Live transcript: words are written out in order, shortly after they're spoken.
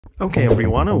Okay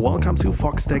everyone, and welcome to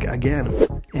Foxtecc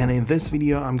again, and in this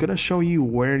video I'm gonna show you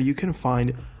where you can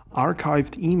find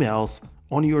archived emails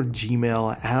on your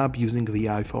Gmail app using the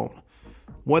iPhone.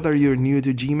 Whether you're new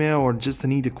to Gmail or just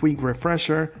need a quick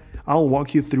refresher, I'll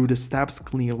walk you through the steps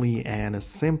clearly and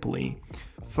simply.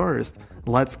 First,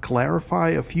 let's clarify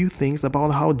a few things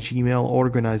about how Gmail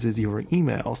organizes your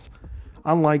emails.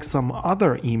 Unlike some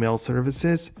other email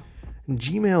services,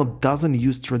 Gmail doesn't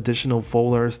use traditional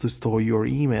folders to store your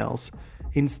emails.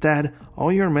 Instead,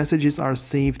 all your messages are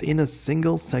saved in a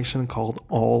single section called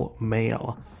All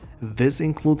Mail. This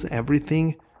includes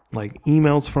everything like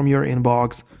emails from your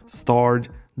inbox, stored,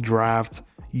 draft,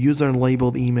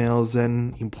 user-labeled emails,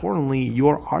 and importantly,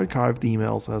 your archived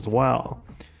emails as well.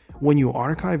 When you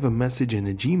archive a message in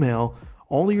Gmail,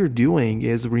 all you're doing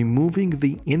is removing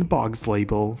the inbox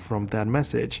label from that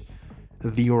message.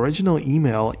 The original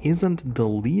email isn't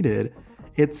deleted,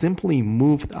 it's simply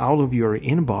moved out of your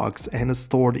inbox and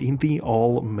stored in the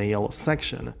All Mail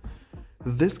section.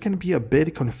 This can be a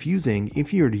bit confusing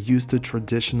if you're used to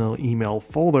traditional email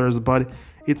folders, but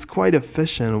it's quite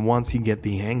efficient once you get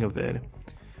the hang of it.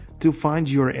 To find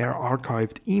your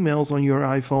archived emails on your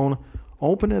iPhone,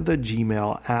 open the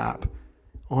Gmail app.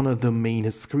 On the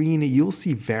main screen, you'll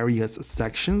see various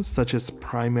sections such as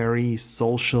primary,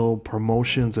 social,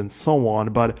 promotions, and so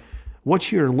on, but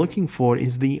what you're looking for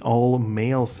is the All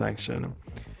Mail section.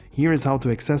 Here is how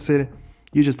to access it.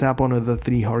 You just tap on the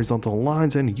three horizontal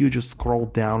lines and you just scroll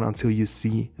down until you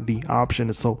see the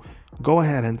option, so go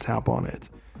ahead and tap on it.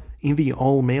 In the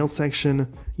All Mail section,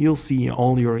 you'll see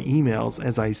all your emails,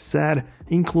 as I said,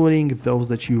 including those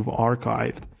that you've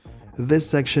archived. This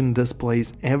section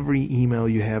displays every email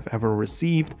you have ever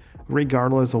received,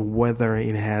 regardless of whether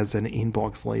it has an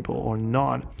inbox label or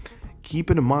not.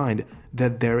 Keep in mind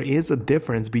that there is a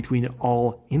difference between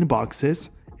all inboxes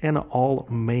and all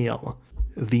mail.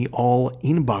 The all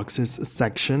inboxes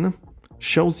section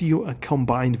shows you a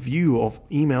combined view of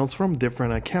emails from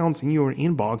different accounts in your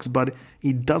inbox, but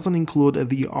it doesn't include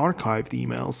the archived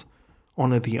emails.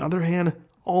 On the other hand,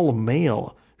 all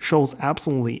mail shows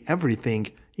absolutely everything,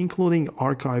 including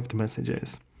archived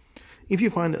messages. If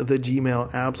you find the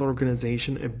Gmail app's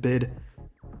organization a bit,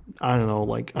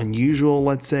 unusual,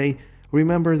 let's say,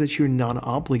 remember that you're not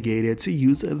obligated to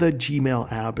use the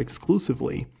Gmail app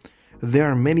exclusively. There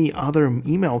are many other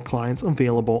email clients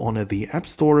available on the App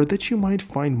Store that you might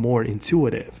find more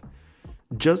intuitive.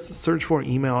 Just search for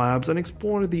email apps and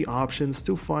explore the options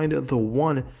to find the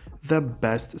one that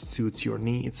best suits your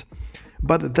needs.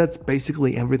 But that's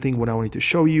basically everything what I wanted to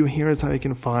show you. Here is how you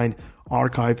can find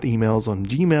archived emails on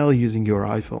Gmail using your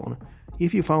iPhone.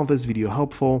 If you found this video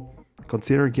helpful,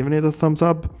 consider giving it a thumbs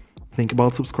up. Think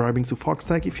about subscribing to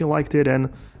Foxtecc if you liked it,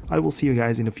 and I will see you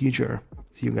guys in the future.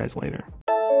 See you guys later.